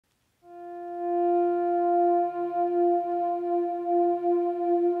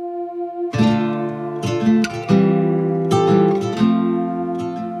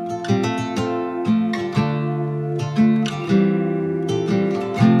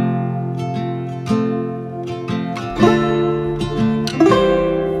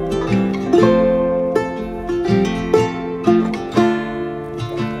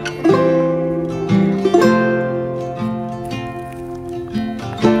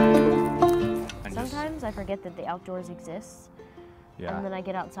I forget that the outdoors exists. Yeah. And then I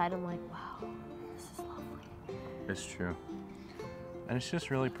get outside, I'm like, wow, this is lovely. It's true. And it's just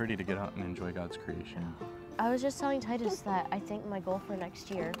really pretty to get out and enjoy God's creation. I was just telling Titus that I think my goal for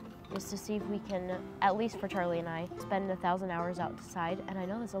next year is to see if we can, at least for Charlie and I, spend 1,000 hours outside. And I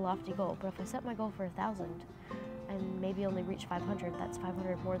know that's a lofty goal, but if I set my goal for 1,000 and maybe only reach 500, that's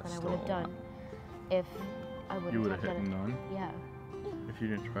 500 more than I would have done if I would You would have have done hit it. none Yeah. if you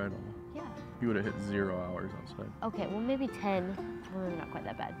didn't try it all. Yeah. You would have hit 0 hours outside. Okay, well maybe 10. Well, not quite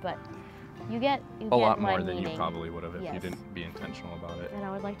that bad, but you get A lot my more than you meaning. probably would have if you Yes. didn't be intentional about it. And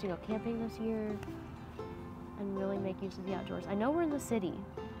I would like to go camping this year and really make use of the outdoors. I know we're in the city,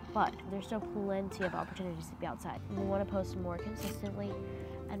 but there's still plenty of opportunities to be outside. We want to post more consistently,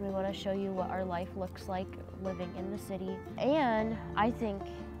 and we want to show you what our life looks like living in the city. And I think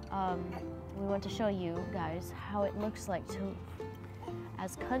we want to show you guys how it looks like to,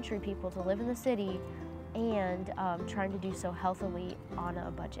 as country people, to live in the city and trying to do so healthily on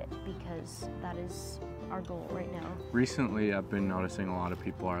a budget, because that is our goal right now. Recently, I've been noticing a lot of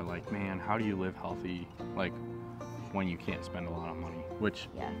people are like, man, how do you live healthy, like, when you can't spend a lot of money? Which,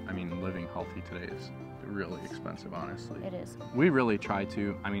 Yeah. I mean, living healthy today is really expensive, honestly. It is. We really try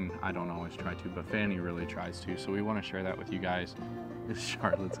to. I mean, I don't always try to, but Fanny really tries to. So we want to share that with you guys.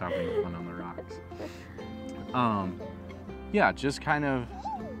 Charlotte's having fun on the rocks. Yeah, just kind of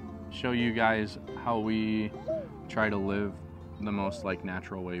show you guys how we try to live the most like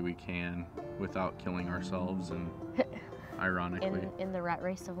natural way we can without killing ourselves, and ironically. In the rat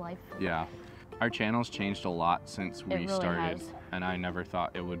race of life. Yeah. Our channel's changed a lot since we It really started, has. and I never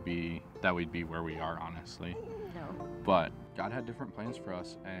thought it would be that we'd be where we are, honestly. No. But God had different plans for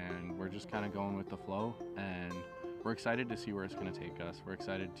us, and we're just kind of going with the flow, and we're excited to see where it's going to take us. We're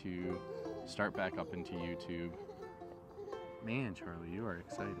excited to start back up into YouTube. Man, Charlie, you are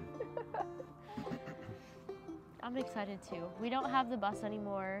excited. I'm excited too. We don't have the bus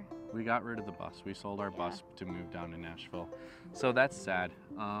anymore. We got rid of the bus. We sold our bus to move down to Nashville. So that's sad.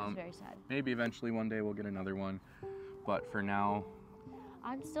 It's very sad. Maybe eventually one day we'll get another one. But for now,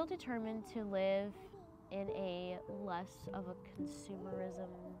 I'm still determined to live in a less of a consumerism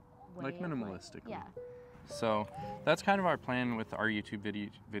way. like of life. minimalistically. Yeah. So that's kind of our plan with our YouTube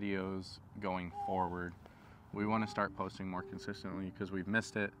videos going forward. We want to start posting more consistently because we've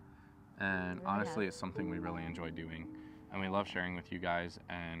missed it. And Really honestly, have. it's something we really enjoy doing. And we love sharing with you guys.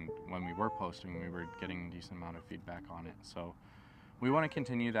 And when we were posting, we were getting a decent amount of feedback on it. So we want to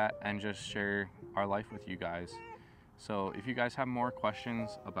continue that and just share our life with you guys. So if you guys have more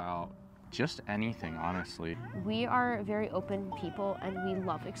questions about just anything, honestly. We are very open people, and we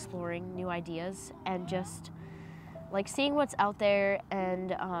love exploring new ideas and just like seeing what's out there,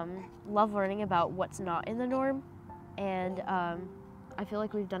 and love learning about what's not in the norm. And I feel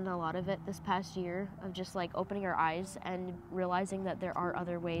like we've done a lot of it this past year, of just like opening our eyes and realizing that there are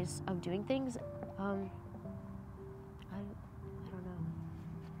other ways of doing things. I don't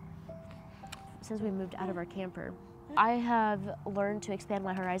know. Since we moved out of our camper, I have learned to expand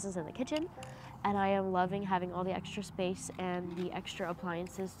my horizons in the kitchen, and I am loving having all the extra space and the extra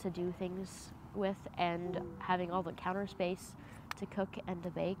appliances to do things with, and having all the counter space to cook and to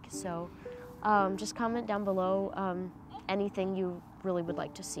bake. So just comment down below anything you really would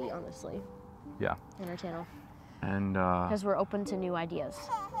like to see, honestly, Yeah. in our channel, And because we're open to new ideas.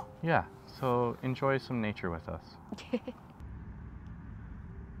 yeah, so enjoy some nature with us.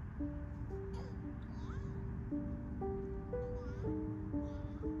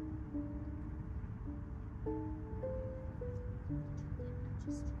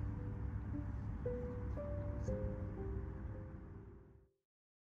 Just